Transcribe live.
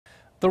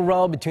The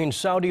row between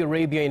Saudi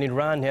Arabia and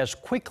Iran has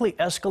quickly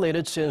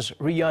escalated since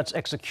Riyadh's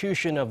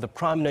execution of the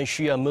prominent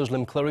Shia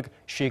Muslim cleric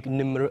Sheik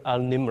Nimr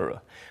al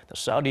Nimr. The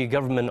Saudi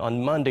government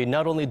on Monday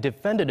not only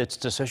defended its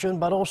decision,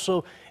 but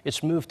also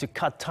its move to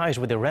cut ties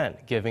with Iran,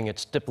 giving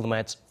its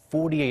diplomats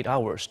 48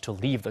 hours to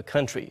leave the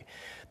country.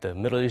 The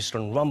Middle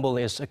Eastern rumble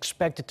is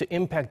expected to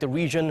impact the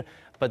region,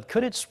 but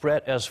could it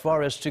spread as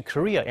far as to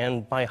Korea,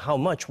 and by how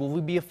much will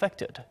we be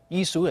affected?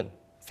 Yi Soo-in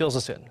fills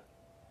us in.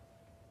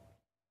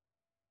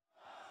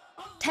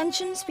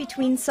 Tensions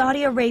between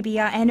Saudi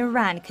Arabia and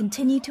Iran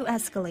continue to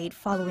escalate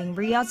following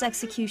Riyadh's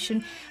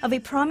execution of a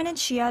prominent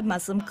Shia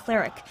Muslim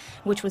cleric,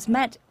 which was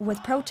met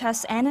with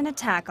protests and an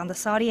attack on the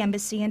Saudi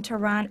embassy in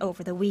Tehran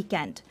over the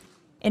weekend.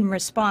 In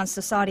response,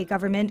 the Saudi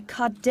government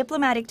cut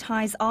diplomatic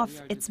ties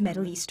off its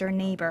Middle Eastern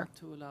neighbor.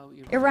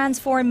 Iran's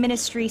foreign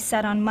ministry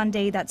said on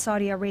Monday that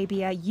Saudi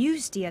Arabia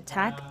used the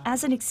attack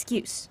as an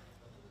excuse.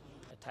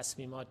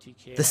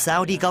 The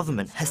Saudi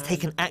government has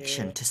taken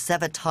action to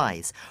sever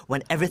ties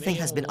when everything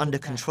has been under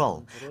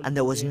control and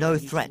there was no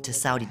threat to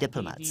Saudi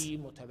diplomats.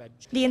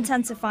 The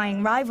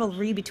intensifying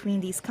rivalry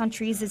between these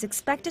countries is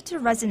expected to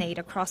resonate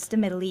across the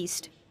Middle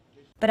East.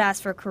 But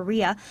as for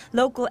Korea,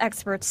 local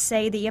experts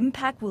say the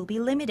impact will be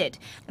limited,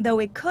 though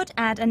it could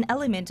add an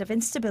element of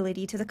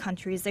instability to the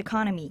country's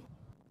economy.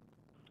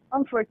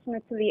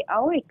 Unfortunately,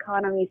 our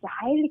economy is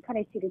highly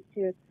connected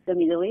to the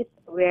Middle East,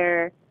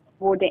 where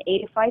more than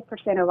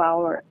 85% of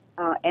our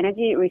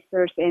energy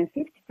resource and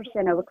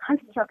 50% of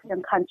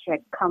construction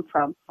contracts come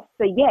from.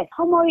 So yes,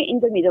 turmoil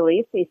in the Middle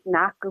East is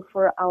not good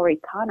for our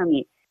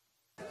economy.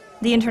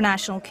 The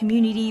international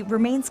community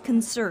remains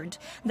concerned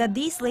that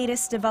these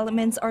latest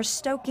developments are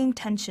stoking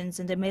tensions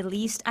in the Middle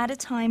East at a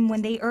time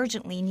when they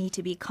urgently need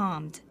to be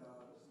calmed.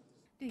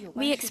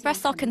 We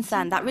express our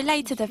concern that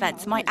related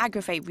events might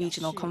aggravate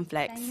regional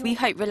conflicts. We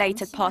hope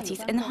related parties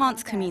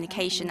enhance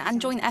communication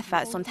and join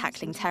efforts on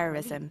tackling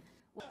terrorism.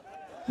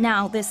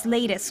 Now, this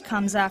latest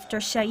comes after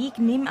Sheik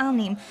Nimr al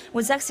Nimr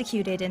was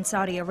executed in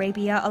Saudi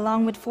Arabia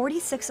along with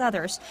 46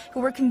 others who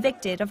were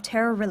convicted of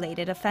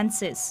terror-related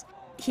offenses.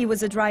 He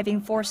was a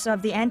driving force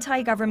of the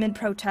anti-government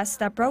protests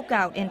that broke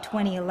out in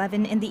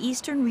 2011 in the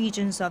eastern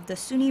regions of the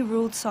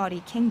Sunni-ruled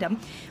Saudi kingdom,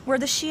 where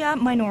the Shia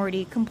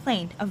minority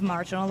complained of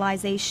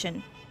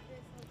marginalization.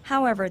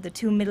 However, the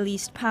two Middle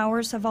East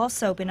powers have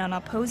also been on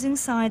opposing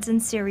sides in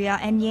Syria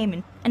and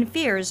Yemen, and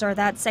fears are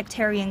that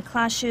sectarian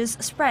clashes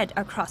spread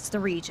across the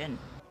region.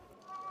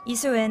 Yi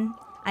Soo-in,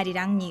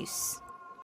 Arirang News.